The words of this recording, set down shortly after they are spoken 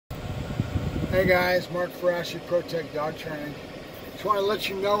Hey guys, Mark Ferrasci, ProTech Dog Training. Just want to let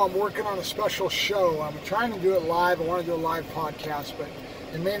you know I'm working on a special show. I'm trying to do it live. I want to do a live podcast, but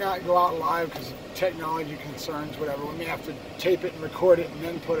it may not go out live because of technology concerns, whatever. We may have to tape it and record it and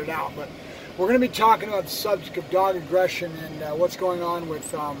then put it out. But we're going to be talking about the subject of dog aggression and what's going on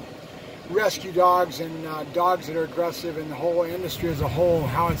with rescue dogs and dogs that are aggressive and the whole industry as a whole,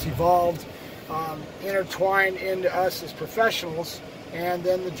 how it's evolved, intertwined into us as professionals. And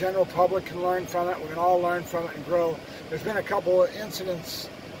then the general public can learn from it. We can all learn from it and grow. There's been a couple of incidents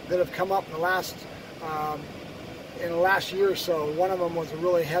that have come up in the last year or so. One of them was a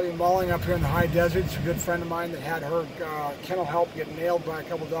really heavy mauling up here in the high desert. It's a good friend of mine that had her kennel help get nailed by a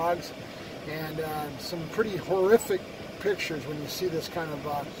couple dogs. And some pretty horrific pictures when you see this kind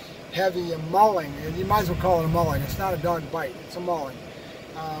of heavy mauling. And you might as well call it a mauling. It's not a dog bite, it's a mauling.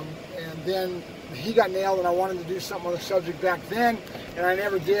 And then he got nailed, and I wanted to do something on the subject back then, and I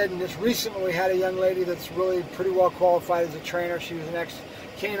never did. And just recently we had a young lady that's really pretty well qualified as a trainer. She was an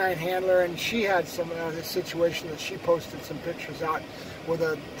ex-canine handler, and she had some this situation that she posted some pictures out with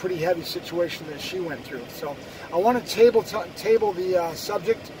a pretty heavy situation that she went through. So I want to table the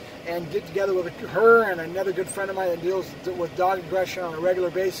subject and get together with her and another good friend of mine that deals with dog aggression on a regular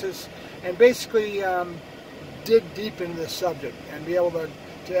basis, and basically dig deep into this subject and be able to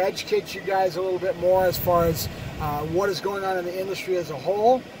educate you guys a little bit more as far as what is going on in the industry as a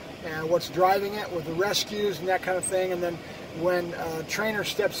whole and what's driving it with the rescues and that kind of thing. And then when a trainer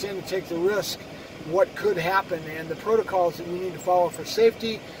steps in to take the risk, what could happen and the protocols that you need to follow for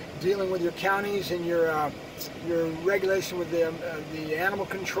safety, dealing with your counties and your regulation with the animal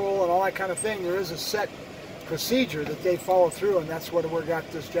control and all that kind of thing. There is a set procedure that they follow through, and that's what we've got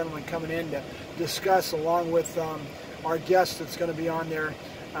this gentleman coming in to discuss along with our guest that's going to be on there.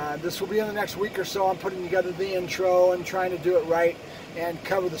 This will be in the next week or so. I'm putting together the intro and trying to do it right and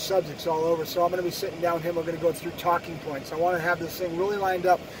cover the subjects all over. So I'm going to be sitting down with him. We're going to go through talking points. I want to have this thing really lined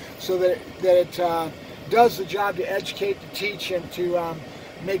up so that it does the job to educate, to teach, and to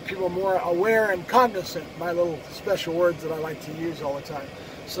make people more aware and cognizant, my little special words that I like to use all the time.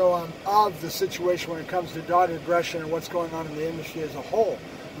 So of the situation when it comes to dog aggression and what's going on in the industry as a whole,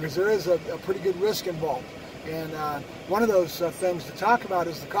 because there is a pretty good risk involved. And one of those things to talk about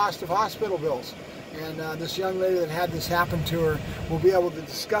is the cost of hospital bills. And this young lady that had this happen to her will be able to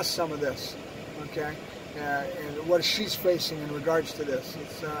discuss some of this, okay? And what she's facing in regards to this.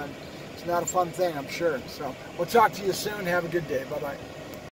 It's not a fun thing, I'm sure. So we'll talk to you soon. Have a good day. Bye-bye.